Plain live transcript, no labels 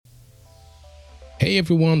Hey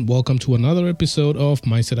everyone, welcome to another episode of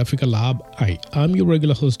Mindset Africa Lab. I'm your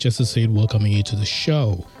regular host, Jesse Said, welcoming you to the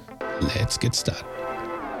show. Let's get started.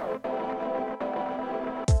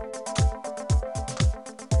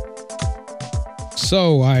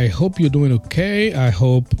 So I hope you're doing okay. I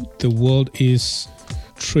hope the world is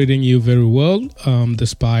treating you very well,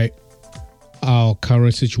 despite our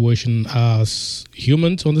current situation as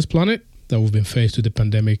humans on this planet, that we've been faced with the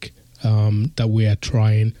pandemic that we are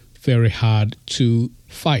trying very hard to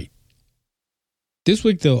fight. This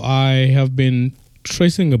week, though, I have been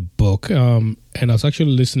tracing a book, and I was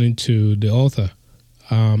actually listening to the author,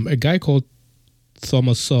 a guy called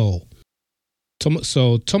Thomas Sowell. Thomas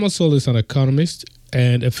Sowell is an economist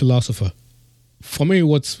and a philosopher. For me,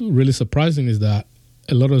 what's really surprising is that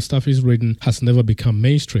a lot of the stuff he's written has never become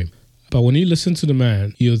mainstream. But when you listen to the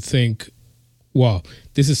man, you'd think, wow,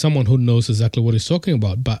 this is someone who knows exactly what he's talking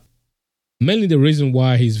about. But mainly the reason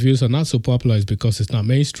why his views are not so popular is because it's not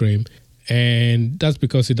mainstream. And that's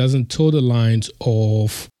because he doesn't toe the lines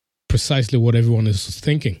of precisely what everyone is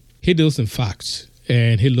thinking. He deals in facts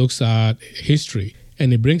and he looks at history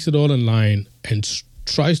and he brings it all in line and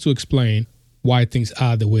tries to explain why things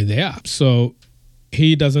are the way they are. So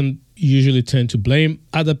he doesn't usually tend to blame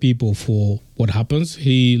other people for what happens.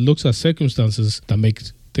 He looks at circumstances that make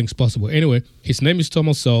things possible. Anyway, his name is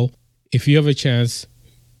Thomas Sowell. If you have a chance,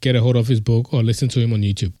 get a hold of his book or listen to him on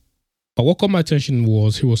YouTube. But what caught my attention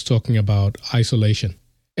was he was talking about isolation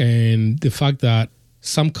and the fact that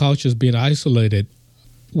some cultures being isolated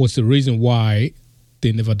was the reason why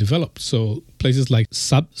they never developed. So places like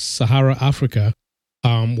Sub-Saharan Africa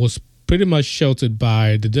was pretty much sheltered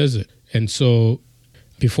by the desert. And so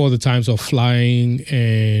before the times of flying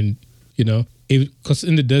and, because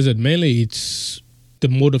in the desert, mainly it's the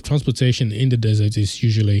mode of transportation in the desert is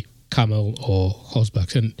usually camel or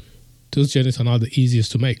horseback, and those journeys are not the easiest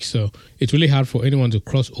to make. So it's really hard for anyone to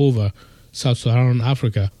cross over Sub-Saharan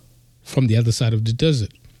Africa from the other side of the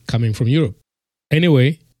desert, coming from Europe.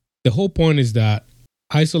 Anyway, the whole point is that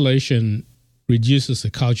isolation reduces a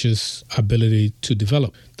culture's ability to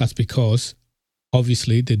develop. That's because,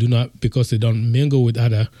 obviously, because they don't mingle with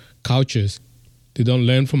other cultures, they don't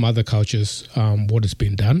learn from other cultures what has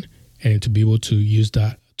been done and to be able to use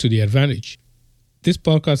that to their advantage. This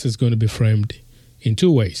podcast is going to be framed in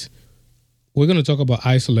two ways. We're going to talk about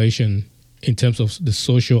isolation in terms of the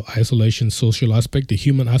social aspect, the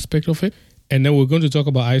human aspect of it. And then we're going to talk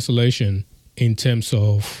about isolation in terms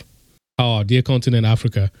of how our dear continent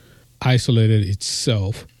Africa isolated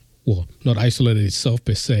itself. Well, not isolated itself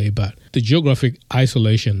per se, but the geographic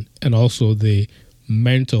isolation and also the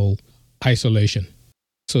mental isolation.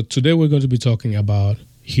 So today we're going to be talking about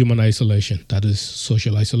human isolation, that is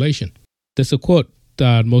social isolation. There's a quote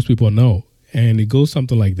that most people know, and it goes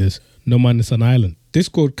something like this: "No man is an island." This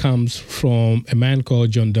quote comes from a man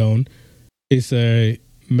called John Donne. He's a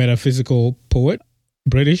metaphysical poet,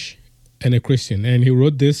 British, and a Christian, and he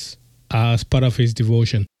wrote this as part of his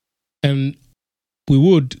devotion. And we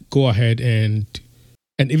would go ahead and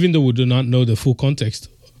even though we do not know the full context,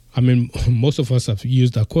 most of us have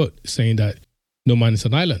used that quote saying that no man is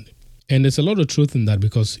an island. And there's a lot of truth in that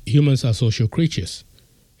because humans are social creatures.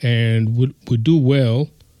 And we do well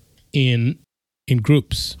in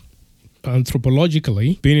groups.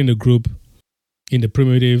 Anthropologically, being in a group in the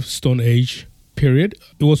primitive Stone Age period,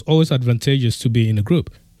 it was always advantageous to be in a group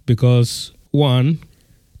because, one,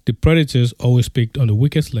 the predators always picked on the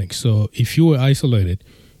weakest link. So if you were isolated,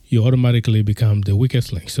 you automatically become the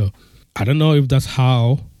weakest link. So I don't know if that's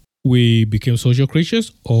how we became social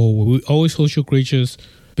creatures or were we always social creatures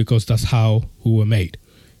because that's how we were made.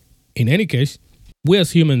 In any case, we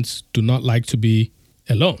as humans do not like to be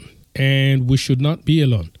alone, and we should not be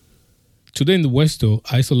alone. Today in the West, though,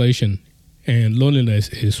 isolation and loneliness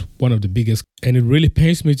is one of the biggest. And it really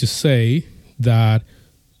pains me to say that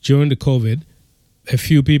during the COVID, a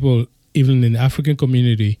few people, even in the African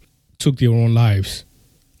community, took their own lives.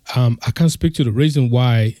 I can't speak to the reason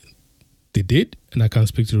why they did, and I can't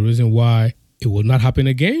speak to the reason why it will not happen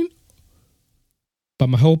again. But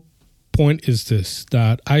my whole point is this,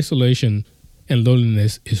 that isolation and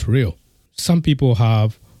loneliness is real. Some people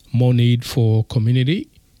have more need for community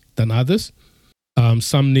than others.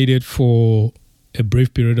 Some need it for a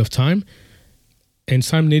brief period of time, and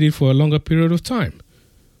some need it for a longer period of time.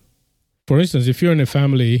 For instance, if you're in a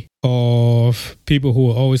family of people who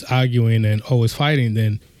are always arguing and always fighting,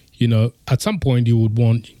 then, at some point you would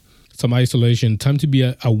want some isolation, time to be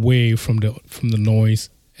away from the noise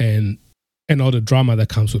and all the drama that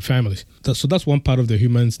comes with families. So that's one part of the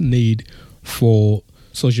human's need for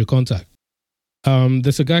social contact.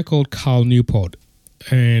 There's a guy called Cal Newport,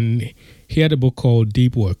 and he had a book called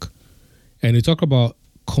Deep Work. And he talked about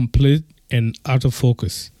complete and out of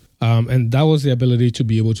focus. And that was the ability to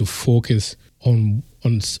be able to focus on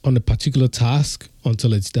a particular task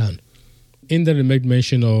until it's done. In that, he made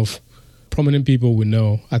mention of prominent people we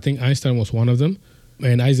know. I think Einstein was one of them,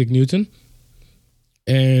 and Isaac Newton.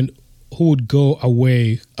 And who would go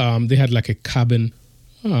away. They had like a cabin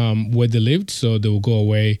where they lived, so they would go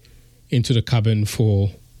away into the cabin for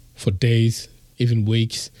days, even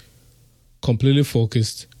weeks, completely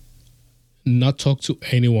focused, not talk to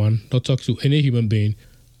anyone, not talk to any human being,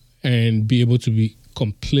 and be able to be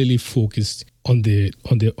completely focused on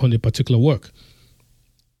the particular work.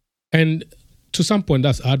 And to some point,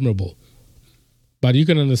 that's admirable. But you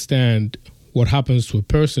can understand what happens to a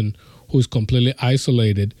person who is completely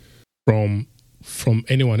isolated from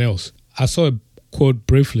anyone else. I saw a quote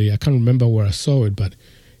briefly. I can't remember where I saw it, but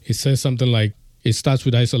it says something like, it starts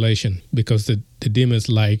with isolation because the demons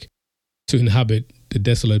like to inhabit the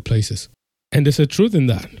desolate places. And there's a truth in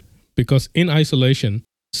that, because in isolation,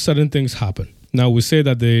 certain things happen. Now, we say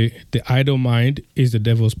that the idle mind is the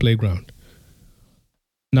devil's playground.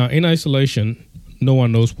 Now, in isolation, no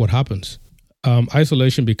one knows what happens.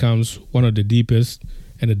 Isolation becomes one of the deepest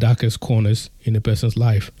and the darkest corners in a person's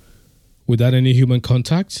life. Without any human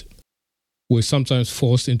contact, we're sometimes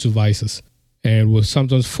forced into vices, and we're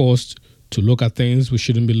sometimes forced to look at things we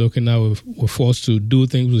shouldn't be looking at. We're forced to do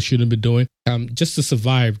things we shouldn't be doing, just to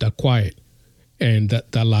survive that quiet and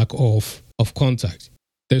that lack of contact.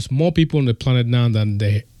 There's more people on the planet now than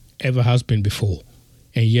there ever has been before,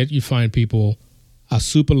 and yet you find people are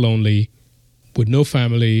super lonely with no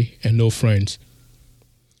family and no friends.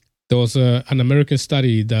 There was an American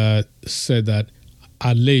study that said that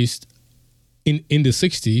at least in the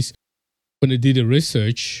 60s, when they did the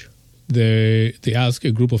research, they asked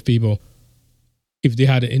a group of people if they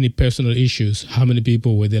had any personal issues, how many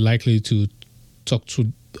people were they likely to talk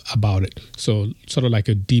to about it. So sort of like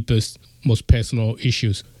a deepest, most personal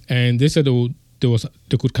issues. And they said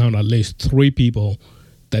they could count at least 3 people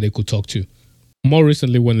that they could talk to. More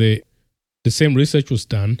recently, when the same research was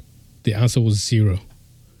done, the answer was 0.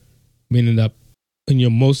 Meaning that in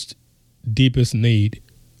your most deepest need,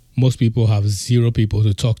 most people have 0 people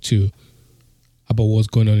to talk to about what's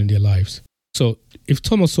going on in their lives. So if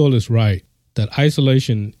Thomas Sowell is right, that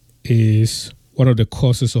isolation is one of the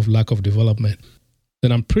causes of lack of development,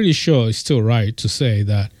 then I'm pretty sure it's still right to say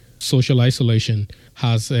that social isolation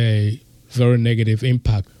has a very negative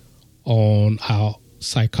impact on our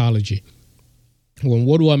psychology. Well,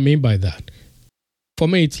 what do I mean by that? For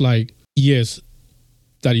me, it's like, yes,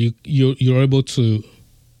 that you're able to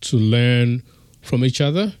learn from each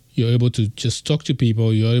other. You're able to just talk to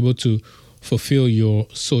people. You're able to fulfill your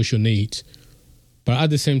social needs. But at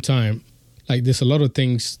the same time, like, there's a lot of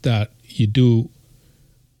things that you do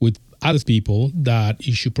with other people that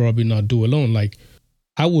you should probably not do alone. Like,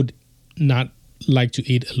 I would not like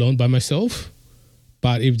to eat alone by myself,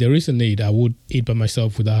 but if there is a need, I would eat by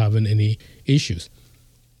myself without having any issues.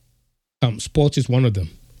 Sport is one of them,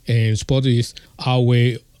 and sport is our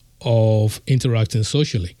way of interacting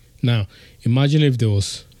socially. Now, imagine if there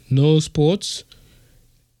was no sports,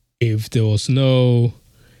 if there was no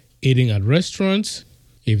eating at restaurants,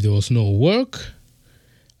 if there was no work,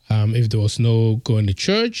 if there was no going to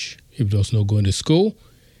church, if there was no going to school,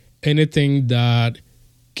 anything that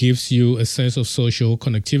gives you a sense of social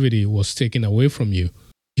connectivity was taken away from you.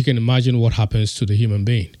 You can imagine what happens to the human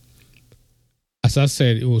being. As I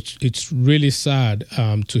said, it's really sad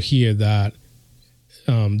to hear that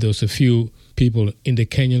there was a few people in the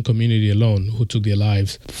Kenyan community alone who took their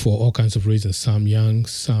lives for all kinds of reasons, some young,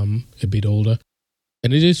 some a bit older.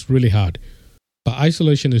 And it is really hard. But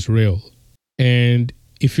isolation is real. And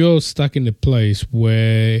if you're stuck in a place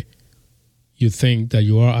where you think that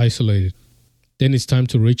you are isolated, then it's time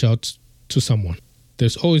to reach out to someone.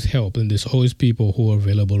 There's always help, and there's always people who are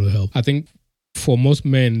available to help. I think for most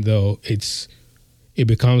men, though, it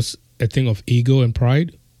becomes a thing of ego and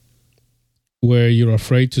pride, where you're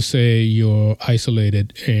afraid to say you're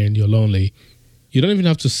isolated and you're lonely. You don't even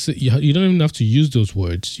have to say, you don't even have to use those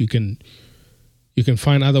words. You can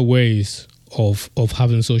find other ways of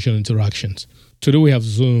having social interactions. Today we have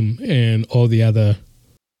Zoom and all the other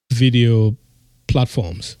video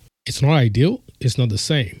platforms. It's not ideal. It's not the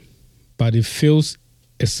same, but it fills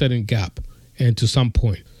a certain gap and to some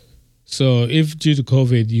point. So if due to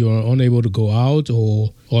COVID you are unable to go out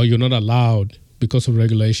or you're not allowed because of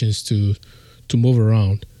regulations to move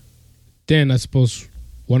around, then I suppose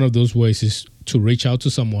one of those ways is to reach out to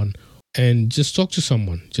someone and just talk to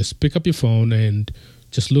someone. Just pick up your phone and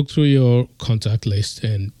just look through your contact list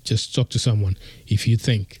and just talk to someone if you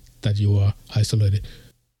think that you are isolated.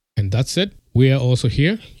 And that's it. We are also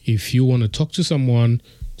here. If you want to talk to someone,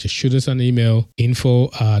 just shoot us an email,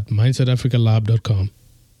 info@mindsetafricalab.com.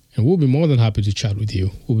 And we'll be more than happy to chat with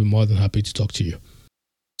you. We'll be more than happy to talk to you.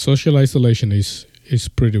 Social isolation is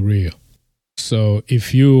pretty real. So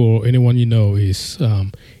if you or anyone you know is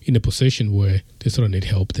in a position where they sort of need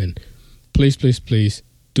help, then please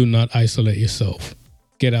do not isolate yourself.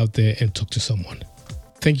 Get out there and talk to someone.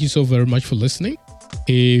 Thank you so very much for listening.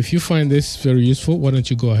 If you find this very useful, why don't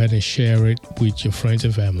you go ahead and share it with your friends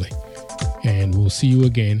and family. And we'll see you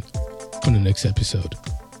again on the next episode.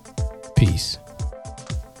 Peace.